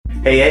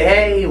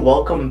Hey,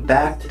 welcome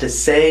back to the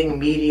Saying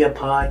Media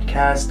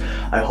Podcast.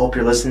 I hope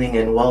you're listening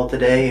in well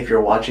today. If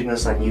you're watching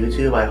this on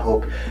YouTube, I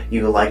hope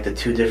you like the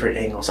two different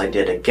angles I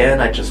did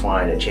again. I just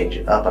wanted to change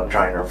it up. I'm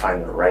trying to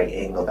find the right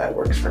angle that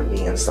works for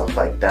me and stuff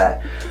like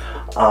that.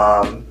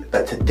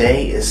 But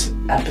today is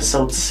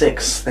episode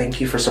 6. Thank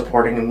you for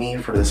supporting me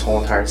for this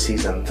whole entire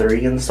season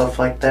 3 and stuff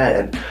like that.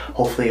 And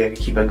hopefully I can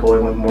keep it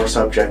going with more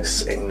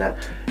subjects and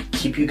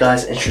keep you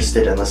guys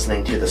interested in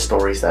listening to the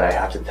stories that I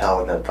have to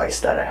tell and the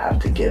advice that I have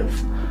to give.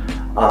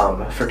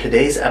 For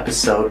today's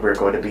episode, we're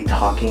going to be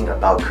talking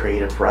about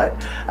creative rut.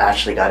 I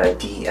actually got a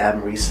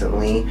DM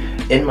recently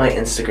in my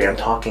Instagram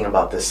talking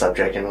about this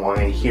subject and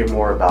wanting to hear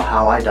more about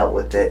how I dealt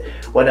with it,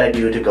 what I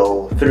do to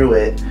go through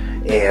it,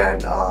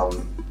 and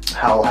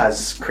how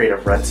has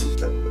creative ruts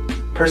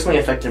personally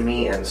affected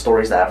me and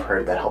stories that I've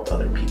heard that helped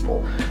other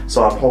people.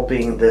 So I'm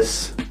hoping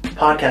this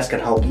podcast can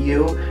help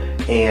you.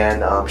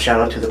 And shout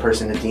out to the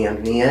person who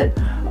DM'd me it.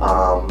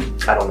 I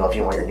don't know if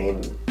you want your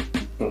name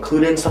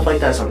included and stuff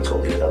like that, so I'm just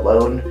going to leave it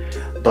alone.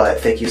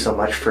 But thank you so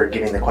much for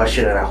giving the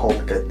question, and I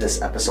hope that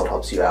this episode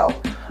helps you out.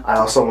 I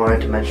also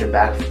wanted to mention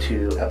back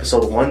to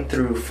episode 1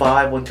 through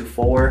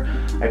 4.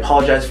 I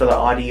apologize for the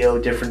audio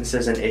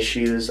differences and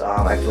issues.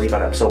 I believe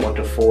on episode 1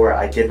 to 4,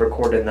 I did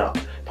record in the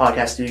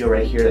podcast studio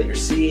right here that you're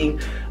seeing,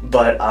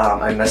 but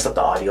I messed up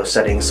the audio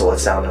settings, so it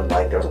sounded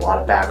like there was a lot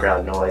of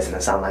background noise, and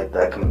it sounded like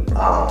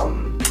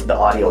the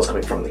audio is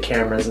coming from the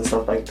cameras and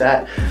stuff like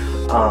that.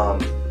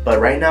 But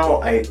right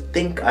now, I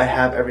think I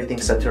have everything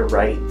set to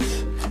right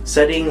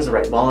settings, the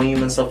right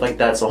volume and stuff like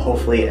that, so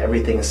hopefully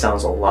everything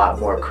sounds a lot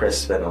more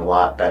crisp and a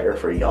lot better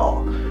for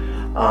y'all.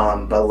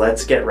 But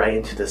let's get right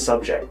into the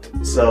subject.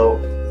 So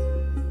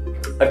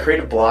a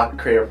creative block,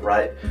 creative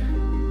rut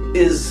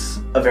is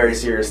a very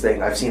serious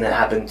thing. I've seen it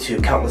happen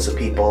to countless of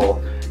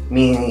people,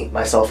 me,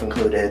 myself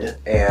included,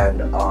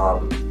 and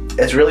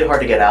it's really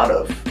hard to get out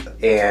of.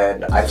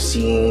 And I've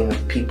seen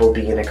people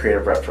be in a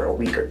creative rut for a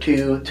week or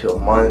two, to a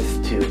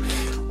month, to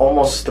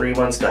almost 3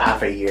 months to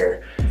half a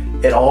year.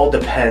 It all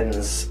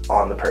depends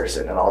on the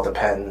person. It all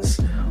depends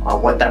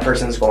on what that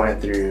person's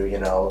going through,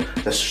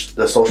 the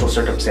social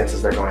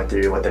circumstances they're going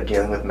through, what they're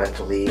dealing with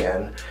mentally,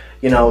 and,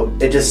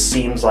 it just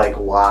seems like,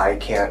 why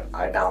can't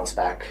I bounce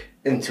back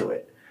into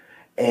it?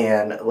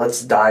 And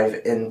let's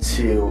dive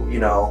into,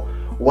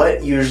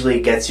 what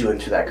usually gets you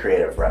into that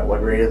creative rut?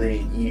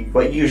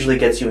 What usually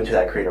gets you into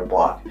that creative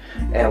block?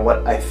 And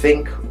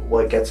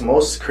what gets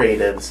most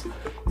creatives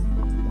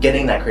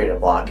getting that creative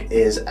block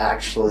is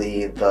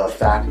actually the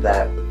fact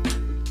that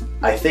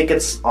I think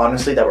it's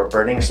honestly that we're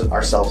burning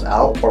ourselves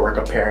out, or we're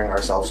comparing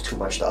ourselves too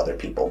much to other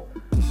people.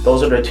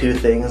 Those are the two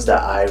things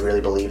that I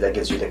really believe that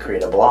gives you the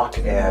creative block,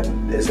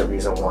 and is the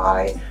reason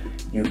why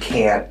you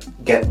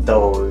can't get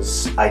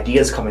those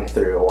ideas coming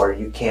through, or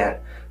you can't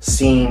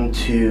seem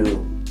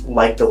to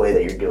like the way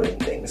that you're doing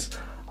things.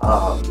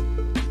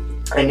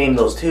 I named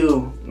those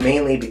two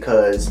mainly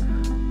because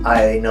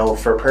I know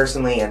for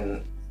personally,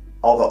 and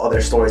all the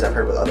other stories I've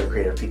heard with other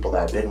creative people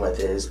that I've been with,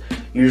 is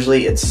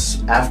usually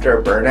it's after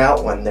a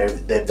burnout when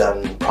they've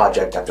done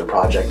project after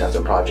project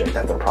after project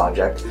after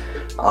project.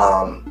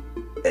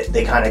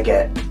 They kind of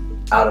get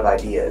out of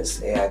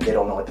ideas and they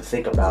don't know what to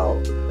think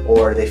about,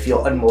 or they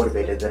feel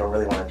unmotivated. They don't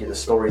really want to do the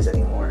stories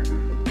anymore.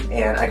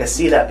 And I can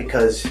see that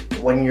because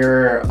when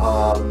you're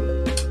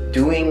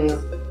doing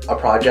a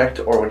project,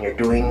 or when you're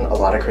doing a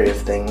lot of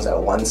creative things at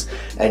once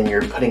and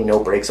you're putting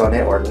no breaks on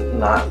it, or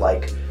not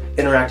like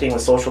interacting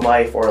with social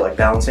life, or like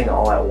balancing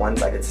all at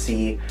once, I could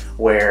see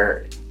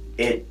where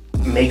it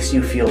makes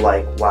you feel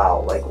like,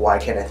 wow, like why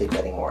can't I think of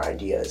any more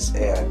ideas?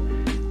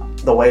 And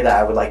the way that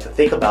I would like to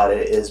think about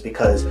it is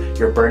because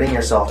you're burning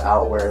yourself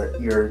out, where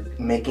you're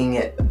making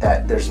it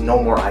that there's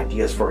no more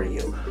ideas for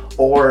you,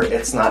 or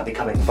it's not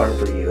becoming fun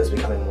for you, it's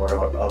becoming more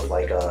of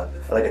like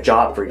a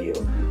job for you,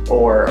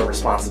 or a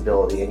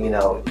responsibility. And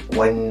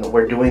when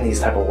we're doing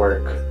these type of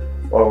work,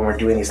 or when we're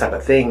doing these type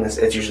of things,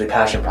 it's usually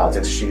passion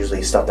projects. It's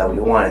usually stuff that we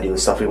want to do,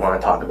 stuff we want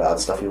to talk about,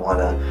 stuff we want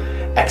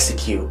to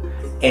execute.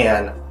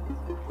 And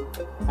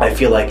I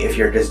feel like if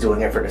you're just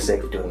doing it for the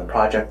sake of doing the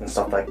project and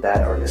stuff like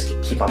that, or just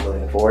keep on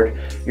moving forward,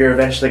 you're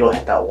eventually going to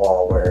hit that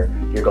wall where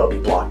you're going to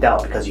be blocked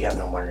out because you have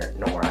no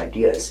more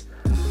ideas.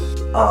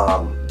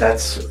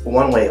 That's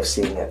one way of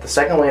seeing it. The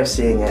second way of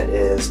seeing it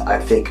is, I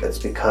think it's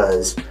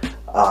because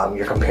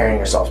you're comparing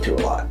yourself to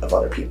a lot of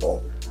other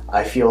people.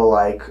 I feel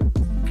like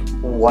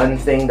one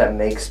thing that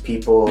makes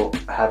people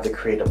have the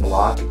creative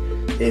block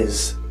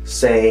is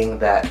saying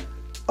that,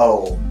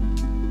 oh,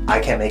 I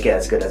can't make it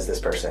as good as this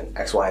person,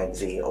 X, Y, and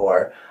Z,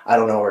 or I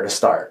don't know where to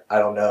start. I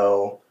don't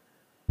know,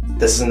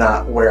 this is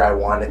not where I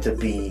want it to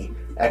be,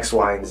 X,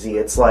 Y, and Z.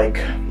 It's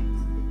like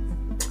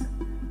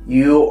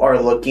you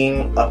are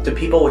looking up to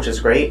people, which is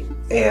great,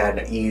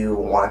 and you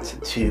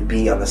want to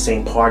be on the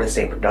same par, the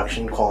same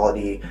production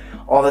quality,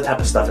 all the type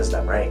of stuff as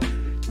them, right?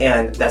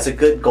 And that's a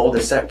good goal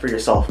to set for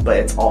yourself, but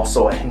it's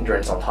also a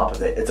hindrance on top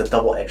of it. It's a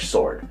double-edged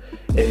sword.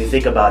 If you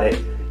think about it,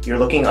 you're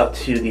looking up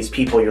to these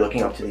people, you're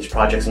looking up to these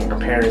projects, and you're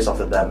comparing yourself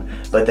to them,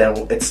 but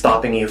then it's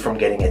stopping you from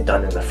getting it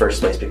done in the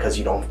first place because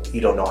you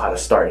don't know how to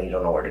start and you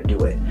don't know where to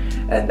do it.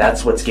 And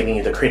that's what's giving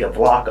you the creative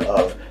block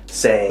of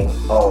saying,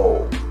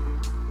 oh,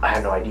 I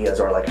have no ideas,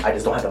 or like, I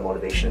just don't have the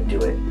motivation to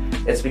do it.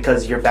 It's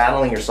because you're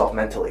battling yourself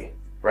mentally,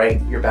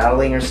 right? You're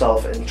battling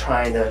yourself and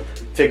trying to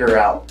figure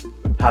out,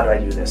 how do I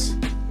do this?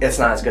 It's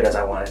not as good as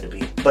I want it to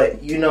be.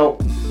 But you know,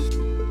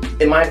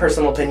 in my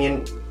personal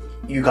opinion,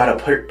 you gotta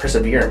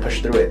persevere and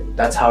push through it.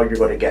 That's how you're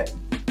going to get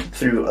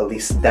through at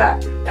least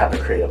that type of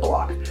creative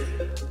block.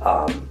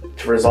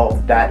 To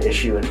resolve that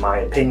issue, in my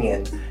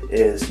opinion,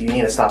 is you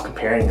need to stop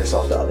comparing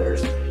yourself to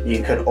others.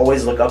 You could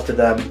always look up to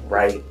them,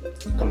 right?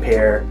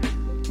 Compare,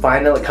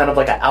 find kind of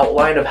like an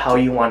outline of how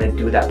you want to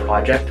do that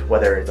project,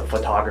 whether it's a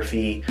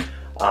photography,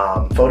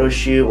 photo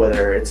shoot,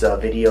 whether it's a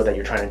video that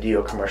you're trying to do,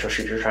 a commercial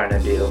shoot you're trying to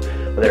do,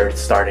 whether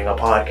it's starting a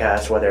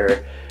podcast,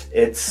 whether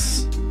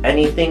it's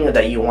anything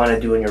that you want to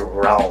do in your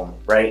realm,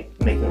 right?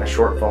 Making a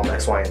short film,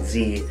 X, Y, and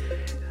Z,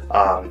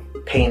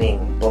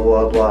 painting, blah,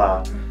 blah,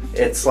 blah.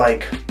 It's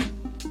like,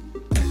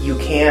 you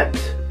can't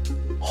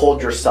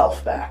hold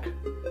yourself back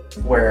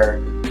where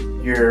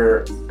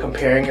you're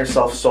comparing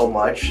yourself so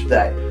much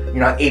that you're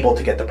not able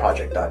to get the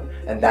project done.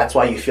 And that's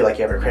why you feel like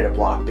you have a creative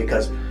block,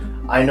 because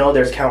I know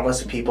there's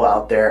countless people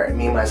out there, and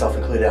me and myself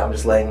included, I'm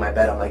just laying in my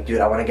bed, I'm like,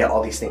 dude, I want to get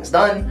all these things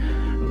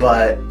done,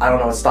 but I don't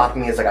know what's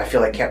stopping me. It's like, I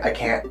feel like I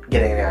can't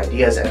get any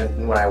ideas,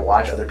 and when I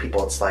watch other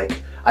people, it's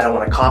like, I don't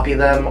want to copy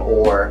them,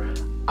 or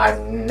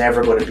I'm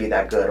never going to be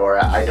that good,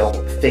 or I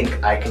don't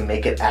think I can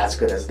make it as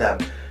good as them.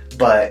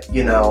 But,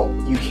 you know,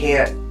 you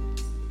can't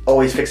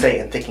always fixate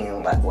in thinking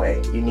in that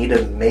way. You need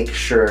to make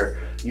sure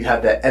you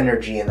have the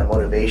energy and the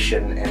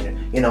motivation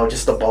and, you know,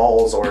 just the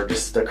balls or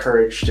just the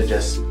courage to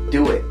just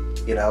do it,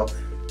 you know.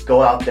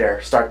 Go out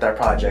there, start that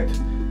project,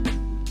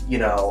 you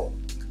know,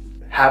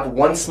 have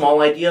one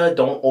small idea.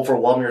 Don't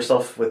overwhelm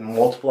yourself with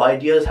multiple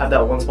ideas. Have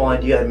that one small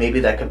idea, and maybe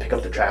that could pick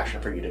up the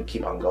traction for you to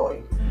keep on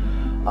going.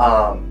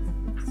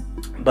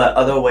 But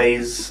other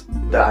ways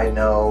that I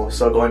know,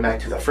 so going back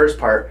to the first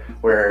part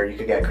where you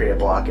could get creative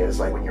block is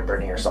like when you're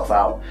burning yourself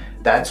out.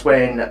 That's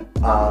when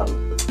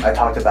I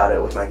talked about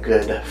it with my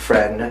good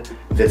friend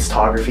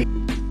Vitztography.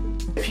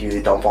 If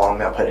you don't follow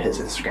him, I'll put his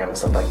Instagram and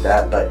stuff like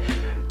that. But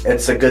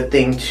it's a good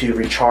thing to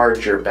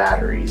recharge your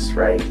batteries,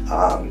 right?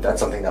 That's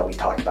something that we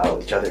talked about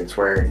with each other. It's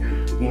where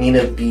you need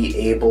to be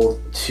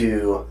able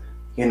to,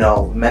 you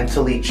know,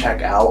 mentally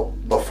check out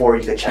before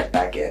you can check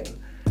back in.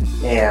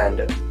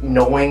 And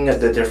knowing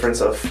the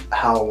difference of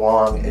how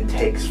long it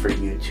takes for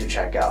you to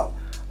check out.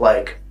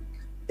 Like,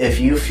 if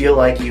you feel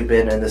like you've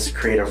been in this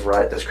creative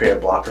rut, this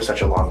creative block for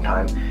such a long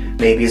time,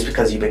 maybe it's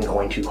because you've been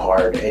going too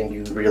hard and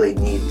you really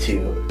need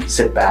to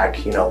sit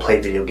back, you know, play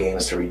video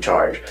games to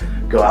recharge,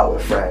 go out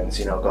with friends,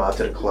 you know, go out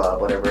to the club,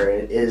 whatever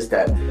it is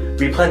that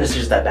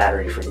replenishes that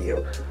battery for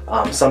you.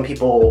 Some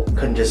people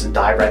can just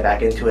dive right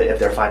back into it if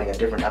they're finding a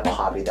different type of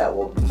hobby that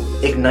will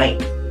ignite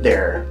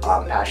their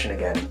passion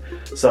again.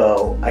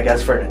 So I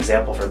guess for an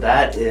example for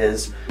that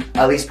is,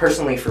 at least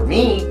personally for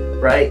me,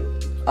 right,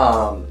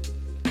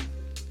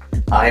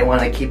 I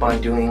want to keep on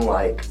doing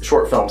like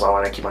short films, I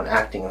want to keep on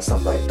acting and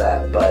stuff like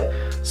that, but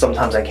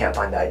sometimes I can't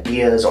find the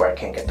ideas, or I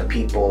can't get the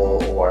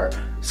people, or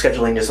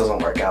scheduling just doesn't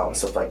work out and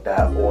stuff like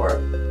that,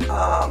 or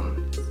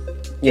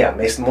yeah,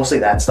 mostly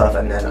that stuff,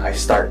 and then I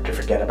start to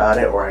forget about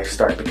it, or I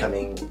start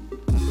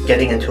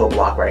getting into a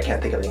block where I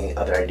can't think of any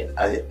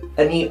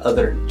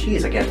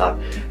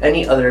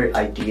other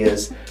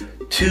ideas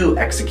to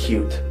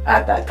execute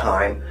at that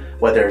time,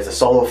 whether it's a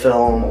solo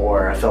film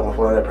or a film with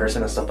one other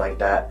person and stuff like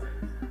that.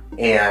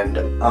 And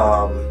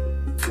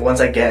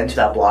once I get into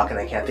that block and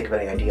I can't think of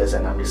any ideas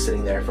and I'm just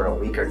sitting there for a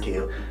week or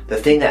two, the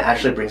thing that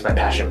actually brings my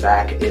passion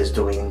back is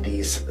doing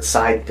these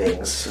side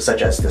things,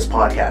 such as this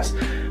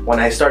podcast. When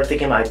I start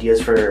thinking of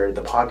ideas for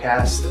the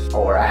podcast,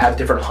 or I have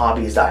different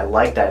hobbies that I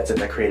like that it's in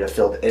the creative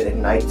field, it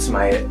ignites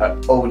my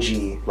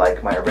OG,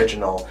 like my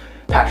original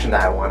passion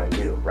that I want to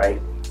do,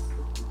 right?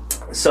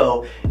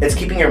 So it's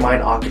keeping your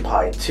mind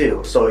occupied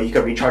too. So you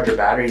could recharge your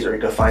batteries, or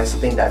you could find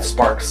something that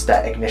sparks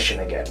that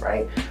ignition again,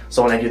 right?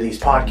 So when I do these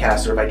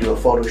podcasts, or if I do a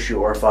photo shoot,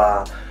 or if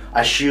I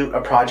shoot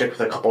a project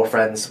with a couple of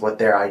friends with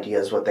their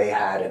ideas, what they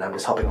had, and I'm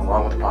just helping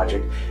along with the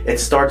project, it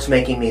starts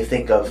making me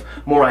think of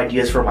more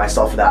ideas for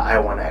myself that I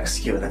want to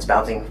execute, and it's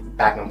bouncing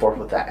back and forth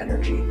with that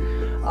energy.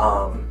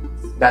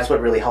 That's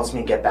what really helps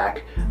me get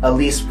back, at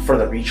least for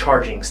the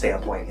recharging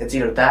standpoint. It's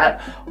either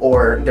that,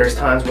 or there's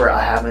times where I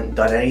haven't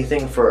done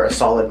anything for a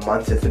solid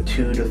month, to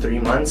 2 to 3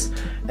 months,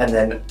 and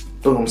then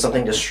boom,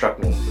 something just struck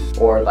me.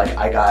 Or like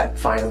I got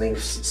finally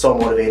so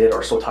motivated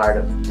or so tired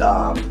of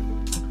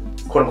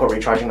quote unquote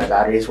recharging my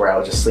batteries, where I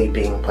was just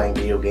sleeping, playing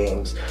video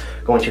games,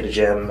 going to the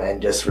gym,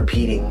 and just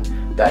repeating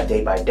that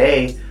day by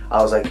day.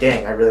 I was like,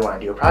 dang, I really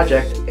want to do a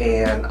project,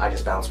 and I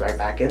just bounced right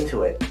back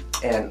into it.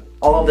 And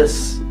all of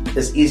this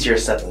is easier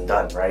said than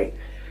done, right?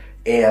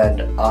 And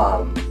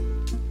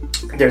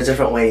there's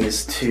different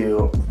ways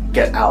to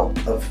get out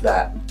of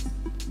that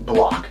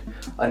block.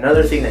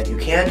 Another thing that you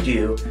can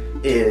do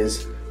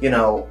is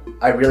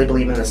I really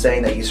believe in the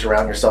saying that you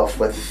surround yourself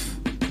with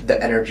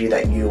the energy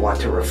that you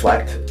want to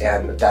reflect,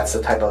 and that's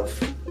the type of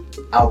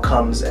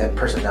outcomes and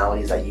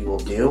personalities that you will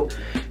do.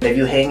 If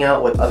you hang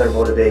out with other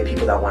motivated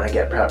people that want to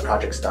get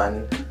projects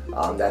done,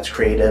 that's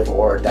creative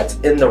or that's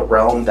in the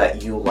realm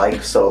that you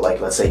like, so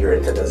like let's say you're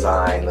into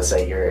design, let's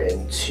say you're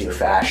into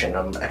fashion,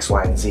 X,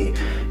 Y, and Z,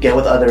 get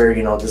with other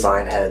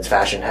design heads,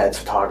 fashion heads,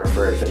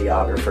 photographers,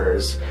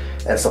 videographers,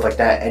 and stuff like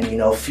that,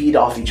 and feed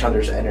off each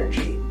other's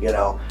energy,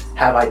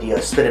 have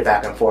ideas, spit it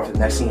back and forth, and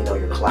next thing you know,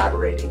 you're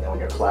collaborating. And when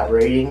you're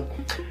collaborating,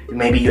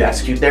 maybe you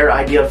execute their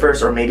idea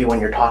first, or maybe when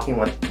you're talking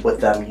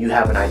with them, you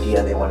have an idea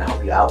and they want to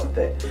help you out with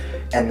it,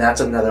 and that's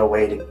another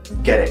way to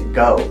get it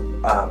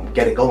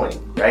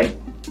going, right?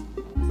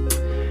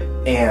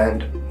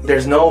 And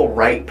there's no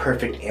right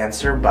perfect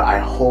answer, but I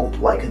hope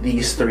like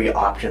these 3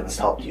 options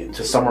helped you.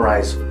 To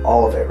summarize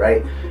all of it,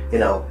 right?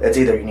 It's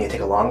either you need to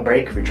take a long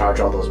break, recharge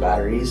all those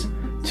batteries.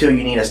 2,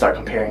 you need to start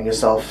comparing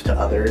yourself to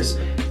others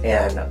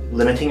and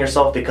limiting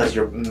yourself because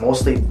you're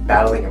mostly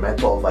battling your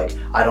mental of like,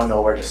 I don't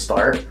know where to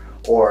start,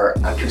 or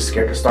I'm too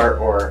scared to start,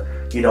 or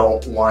you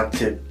don't want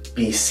to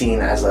be seen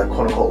as a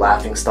quote unquote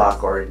laughing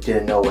stock, or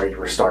didn't know where you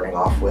were starting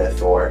off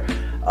with, or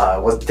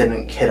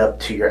didn't hit up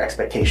to your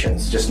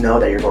expectations. Just know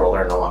that you're going to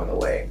learn along the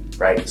way,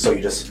 right? So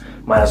you just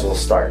might as well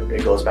start.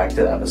 It goes back to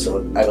the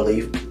episode, I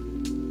believe,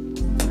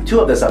 2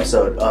 of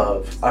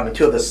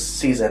this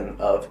season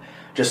of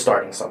just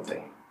starting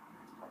something.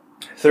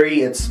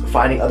 3, it's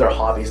finding other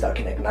hobbies that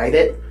can ignite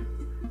it.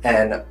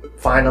 And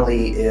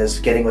finally is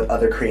getting with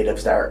other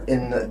creatives that are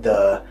in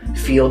the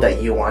field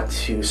that you want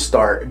to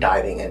start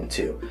diving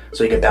into,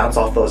 so you can bounce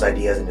off those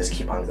ideas and just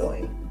keep on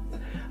going.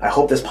 I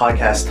hope this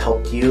podcast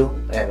helped you,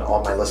 and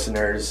all my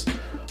listeners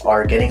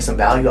are getting some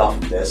value off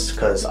of this,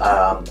 because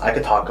I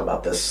could talk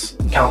about this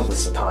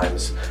countless of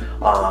times,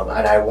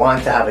 and I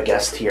want to have a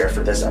guest here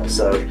for this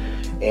episode,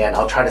 and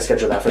I'll try to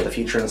schedule that for the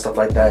future and stuff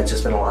like that. It's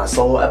just been a lot of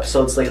solo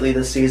episodes lately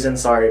this season.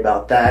 Sorry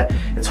about that.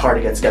 It's hard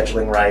to get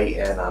scheduling right,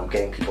 and I'm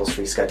getting people's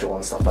free schedule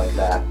and stuff like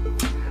that.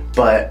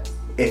 But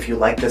if you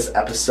like this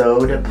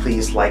episode,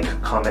 please like,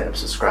 comment, and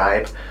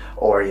subscribe,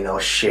 or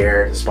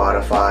share to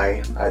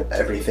Spotify.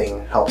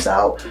 Everything helps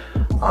out.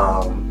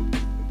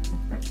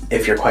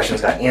 If your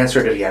questions got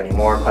answered, if you have any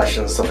more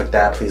questions, stuff like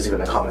that, please leave in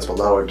the comments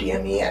below or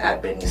DM me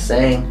at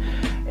BennySang.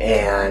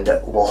 And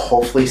we'll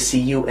hopefully see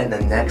you in the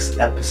next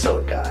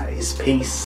episode, guys. Peace.